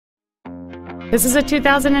This is a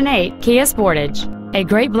 2008 Kia Sportage, a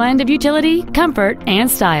great blend of utility, comfort, and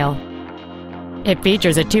style. It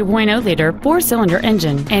features a 2.0-liter four-cylinder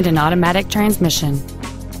engine and an automatic transmission.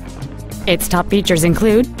 Its top features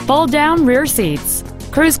include fold-down rear seats,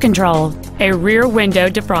 cruise control, a rear window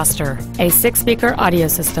defroster, a 6-speaker audio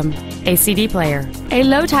system, a CD player, a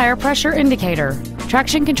low tire pressure indicator,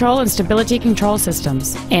 traction control and stability control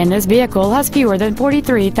systems, and this vehicle has fewer than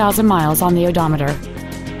 43,000 miles on the odometer.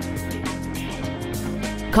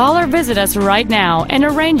 Call or visit us right now and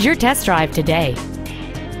arrange your test drive today.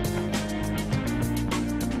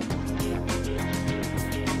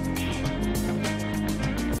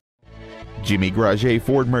 Jimmy Granger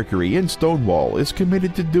Ford Mercury in Stonewall is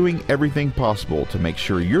committed to doing everything possible to make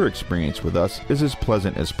sure your experience with us is as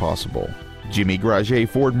pleasant as possible. Jimmy Granger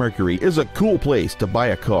Ford Mercury is a cool place to buy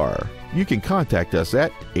a car. You can contact us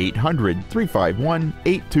at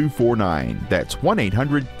 800-351-8249. That's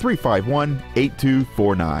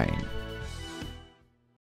 1-800-351-8249.